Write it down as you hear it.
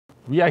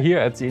We are here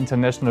at the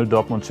International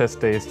Dortmund Chess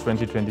Days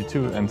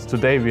 2022, and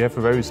today we have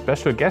a very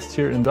special guest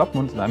here in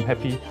Dortmund, and I'm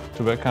happy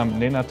to welcome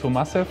Nenad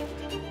Tomasev,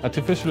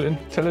 artificial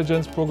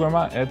intelligence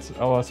programmer at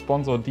our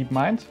sponsor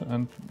DeepMind.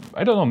 And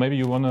I don't know, maybe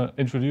you want to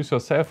introduce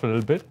yourself a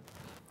little bit?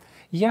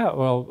 Yeah,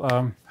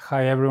 well,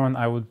 hi everyone.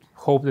 I would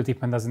hope that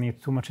DeepMind doesn't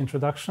need too much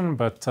introduction,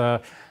 but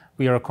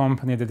we are a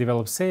company that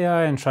develops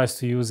AI and tries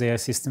to use AI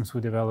systems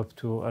we develop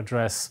to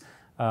address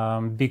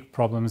big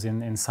problems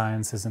in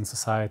sciences and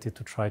society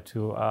to try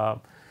to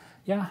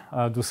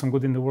do some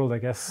good in the world, I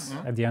guess,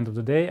 at the end of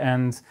the day.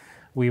 And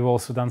we've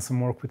also done some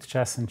work with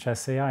chess and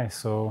chess AI,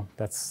 so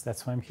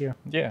that's why I'm here.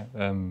 Yeah,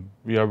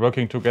 we are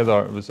working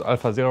together with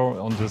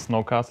AlphaZero on this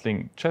no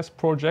castling chess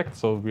project.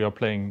 So we are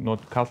playing no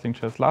castling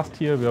chess last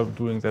year, we are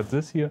doing that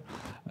this year.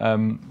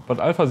 But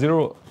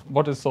AlphaZero,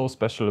 what is so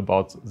special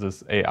about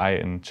this AI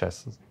in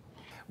chess?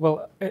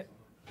 Well,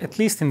 at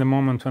least in the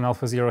moment when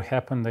AlphaZero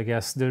happened, I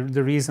guess,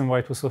 the reason why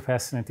it was so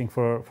fascinating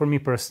for me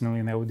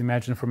personally, and I would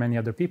imagine for many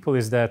other people,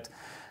 is that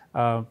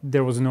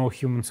there was no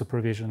human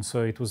supervision.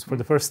 So it was for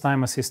the first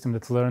time a system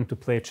that learned to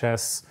play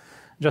chess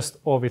just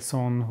of its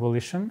own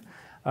volition.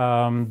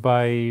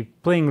 By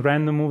playing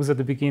random moves at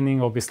the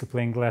beginning, obviously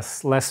playing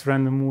less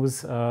random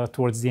moves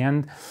towards the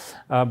end.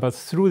 But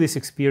through this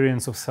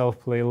experience of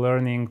self-play,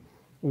 learning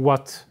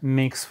what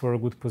makes for a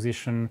good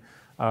position,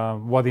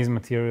 what is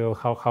material,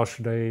 how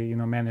should I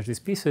manage these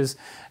pieces.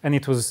 And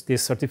it was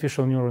this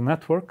artificial neural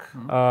network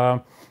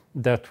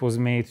that was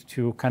made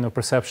to kind of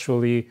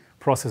perceptually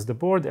process the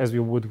board as we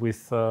would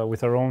with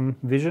our own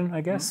vision,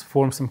 I guess,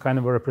 form some kind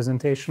of a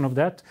representation of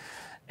that.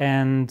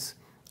 And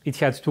it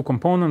had two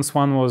components.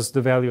 One was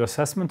the value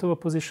assessment of a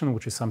position,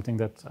 which is something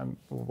that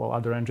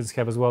other engines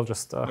have as well,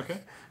 just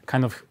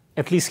kind of,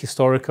 at least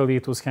historically,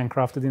 it was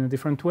handcrafted in a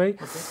different way.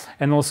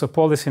 And also a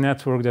policy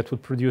network that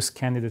would produce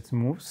candidate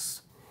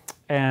moves.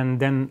 And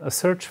then a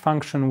search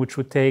function which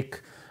would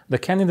take the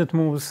candidate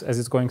moves as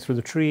it's going through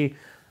the tree,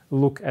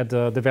 look at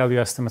the value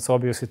estimates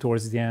obviously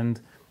towards the end,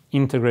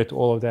 integrate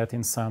all of that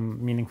in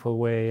some meaningful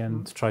way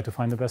and try to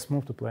find the best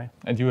move to play.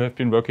 And you have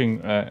been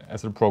working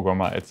as a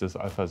programmer at this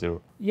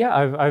AlphaZero?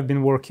 Yeah, I've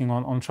been working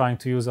on trying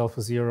to use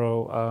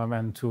AlphaZero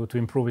and to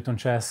improve it on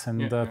chess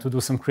and to do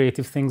some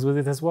creative things with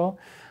it as well.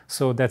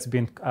 So that's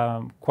been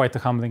quite a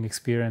humbling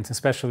experience,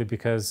 especially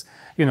because,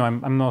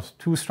 I'm not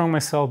too strong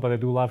myself, but I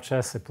do love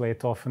chess. I play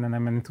it often and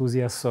I'm an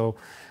enthusiast, so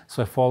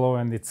I follow,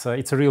 and it's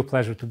a real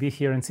pleasure to be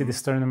here and see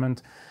this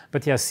tournament.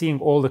 But yeah, seeing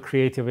all the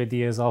creative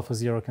ideas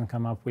AlphaZero can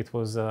come up with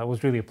was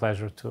really a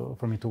pleasure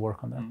for me to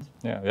work on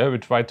that. Yeah, we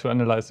tried to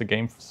analyze the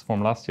games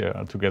from last year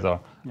together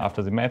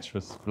after the match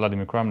with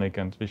Vladimir Kramnik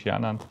and Vishy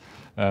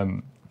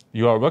Anand.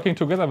 You are working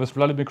together with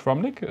Vladimir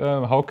Kramnik.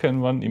 How can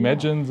one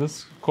imagine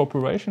this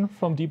cooperation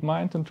from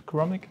DeepMind and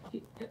Kramnik?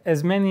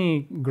 As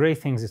many great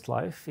things in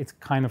life, it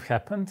kind of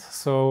happened.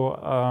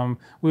 So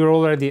we were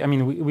already,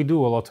 we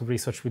do a lot of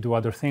research, we do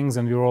other things,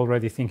 and we were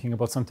already thinking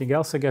about something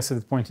else, I guess, at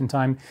that point in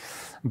time.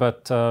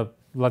 But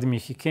Vladimir,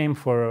 he came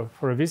for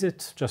a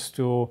visit just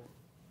to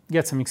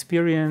get some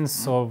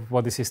experience of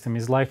what the system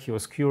is like. He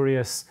was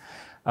curious.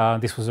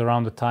 This was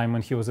around the time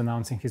when he was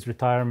announcing his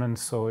retirement,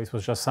 so it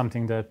was just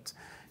something that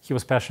he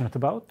was passionate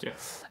about.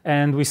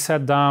 And we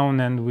sat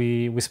down and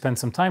we spent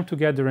some time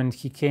together, and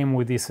he came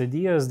with these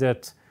ideas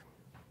that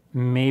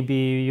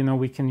maybe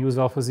we can use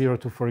AlphaZero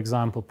to, for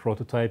example,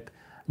 prototype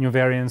new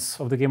variants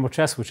of the game of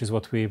chess, which is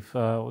what we've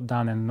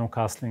done, and no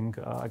castling,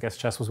 I guess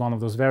chess was one of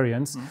those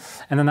variants.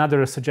 And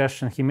another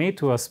suggestion he made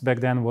to us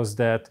back then was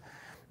that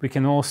we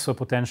can also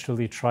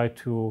potentially try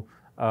to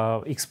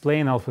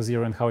explain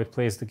AlphaZero and how it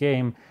plays the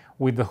game,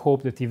 with the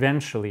hope that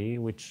eventually,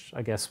 which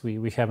I guess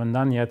we haven't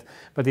done yet,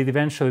 but that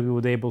eventually we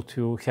would be able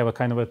to have a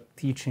kind of a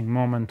teaching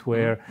moment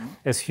where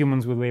as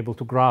humans we'll be able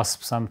to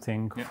grasp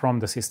something from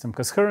the system.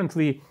 Because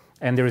currently,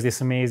 and there is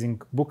this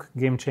amazing book,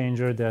 Game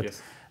Changer,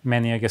 that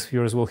many, I guess,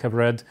 viewers will have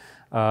read,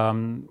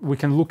 we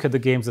can look at the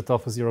games that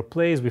AlphaZero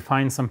plays, we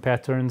find some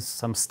patterns,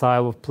 some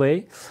style of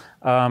play,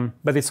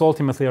 but it's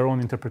ultimately our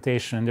own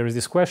interpretation. And there is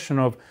this question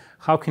of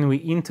how can we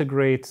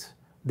integrate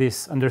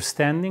this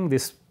understanding,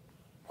 this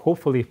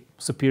hopefully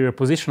superior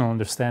positional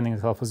understanding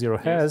that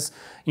AlphaZero has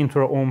into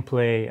our own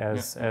play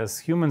as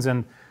humans,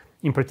 and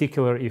in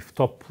particular if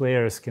top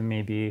players can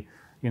maybe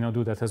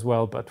do that as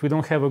well. But we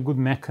don't have a good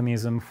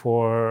mechanism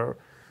for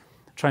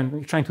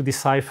trying to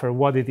decipher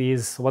what it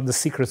is, what the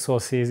secret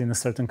sauce is in a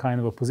certain kind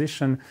of a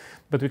position,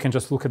 but we can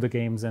just look at the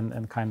games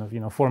and kind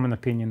of form an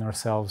opinion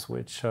ourselves,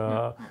 which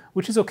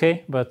is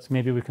okay, but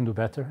maybe we can do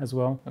better as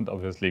well. And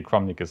obviously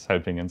Kramnik is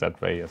helping in that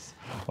way as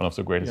one of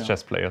the greatest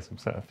chess players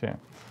himself.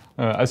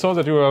 I saw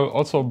that you are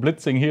also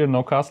blitzing here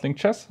no castling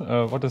chess.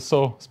 What is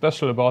so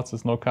special about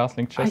this no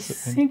castling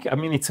chess? I think,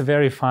 it's a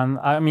very fun.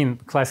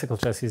 Classical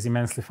chess is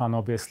immensely fun.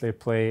 Obviously,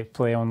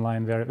 play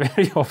online very,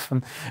 very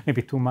often,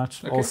 maybe too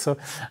much also.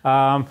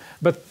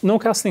 But no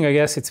castling, I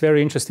guess, it's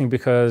very interesting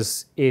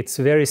because it's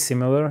very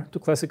similar to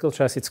classical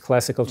chess. It's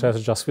classical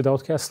chess just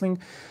without castling.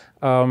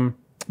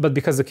 But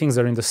because the kings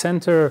are in the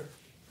center,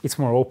 it's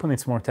more open,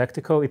 it's more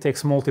tactical. It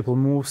takes multiple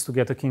moves to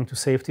get a king to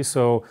safety.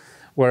 So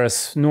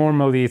Whereas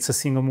normally it's a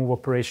single move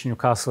operation, you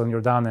castle and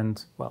you're done.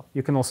 And well,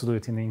 you can also do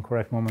it in the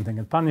incorrect moment and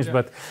get punished. Yeah.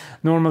 But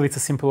normally it's a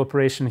simple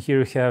operation. Here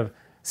you have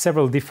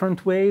several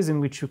different ways in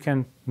which you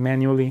can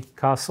manually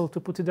castle, to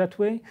put it that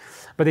way,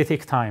 but they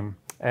take time.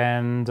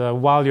 And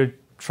while you're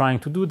trying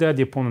to do that,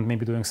 the opponent may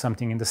be doing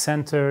something in the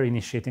center,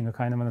 initiating a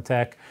kind of an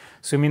attack.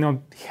 So you may not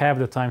have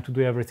the time to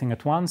do everything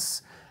at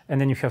once. And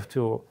then you have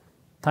to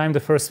time the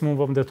first move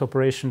of that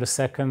operation, the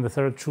second, the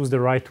third, choose the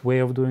right way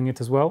of doing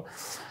it as well.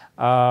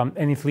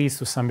 And it leads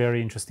to some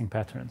very interesting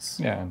patterns.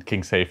 Yeah, and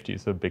king safety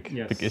is a big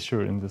issue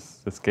in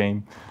this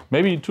game.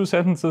 Maybe 2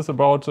 sentences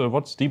about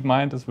what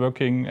DeepMind is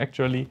working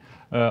actually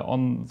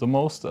on the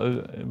most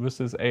with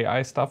this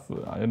AI stuff.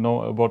 I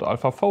know about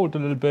AlphaFold a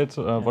little bit.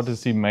 What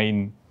is the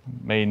main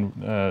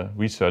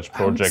research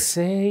project? I would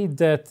say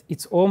that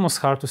it's almost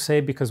hard to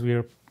say because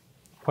we're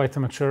quite a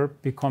mature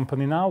big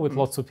company now with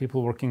lots of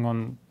people working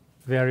on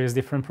various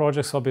different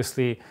projects.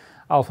 Obviously,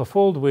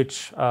 AlphaFold,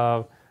 which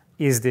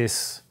is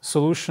this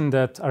solution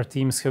that our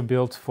teams have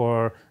built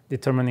for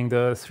determining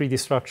the 3D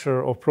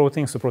structure of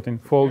proteins, so protein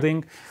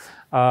folding,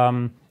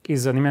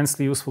 is an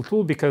immensely useful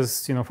tool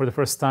because, for the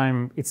first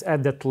time, it's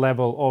at that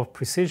level of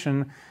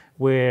precision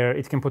where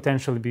it can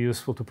potentially be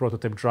useful to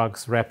prototype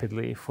drugs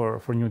rapidly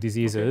for new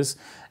diseases.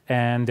 Okay.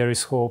 And there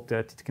is hope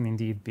that it can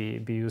indeed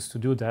be used to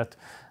do that.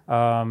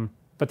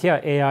 But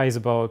yeah, AI is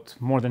about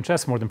more than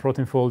chess, more than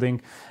protein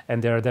folding,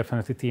 and there are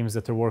definitely teams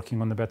that are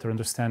working on the better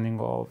understanding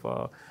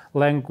of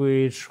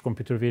language,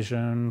 computer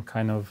vision,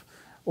 kind of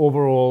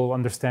overall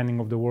understanding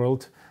of the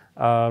world,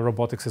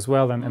 robotics as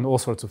well, and all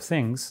sorts of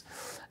things.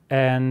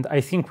 And I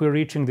think we're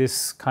reaching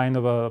this kind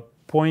of a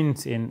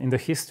point in the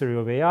history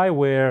of AI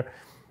where,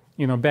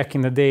 back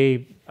in the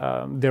day,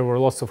 there were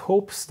lots of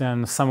hopes,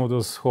 then some of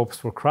those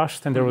hopes were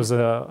crushed, and there was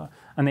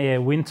an AI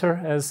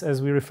winter,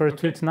 as we refer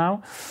to it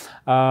now.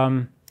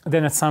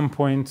 Then at some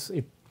point,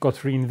 it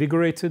got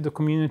reinvigorated, the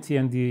community,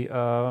 and the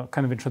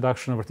kind of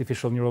introduction of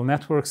artificial neural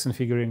networks and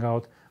figuring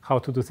out how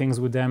to do things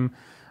with them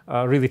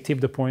really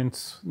tipped the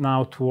point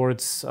now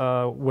towards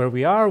where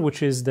we are,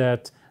 which is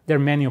that there are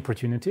many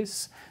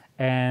opportunities,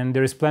 and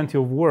there is plenty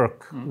of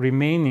work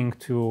remaining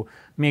to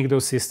make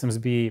those systems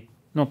be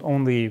not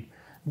only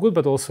good,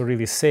 but also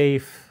really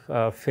safe,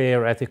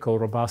 fair, ethical,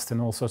 robust, and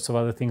all sorts of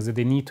other things that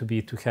they need to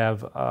be to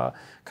have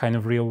kind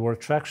of real-world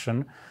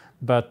traction.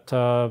 But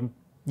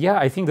yeah,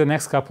 I think the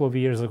next couple of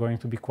years are going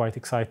to be quite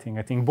exciting.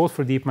 I think both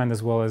for DeepMind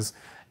as well as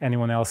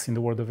anyone else in the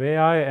world of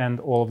AI and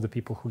all of the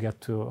people who get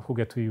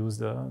to use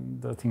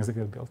the things that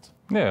get built.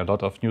 Yeah, a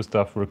lot of new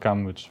stuff will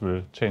come, which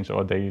will change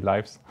our daily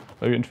lives.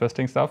 Very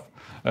interesting stuff.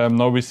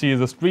 Now we see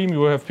the stream.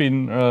 You have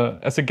been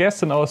as a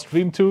guest in our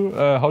stream too.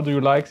 How do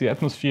you like the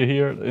atmosphere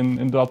here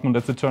in Dortmund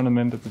at the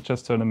tournament, at the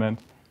chess tournament?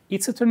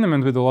 It's a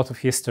tournament with a lot of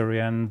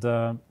history, and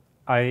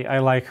I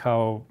like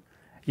how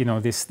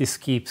this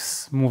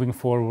keeps moving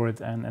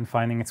forward and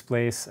finding its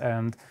place.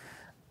 And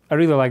I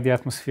really like the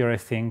atmosphere. I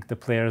think the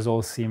players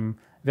all seem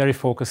very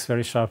focused,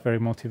 very sharp, very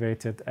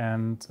motivated,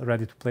 and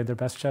ready to play their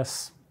best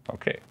chess.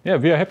 Okay. Yeah,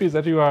 we are happy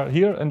that you are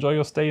here. Enjoy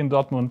your stay in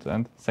Dortmund,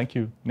 and thank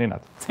you,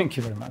 Nenad. Thank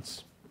you very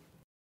much.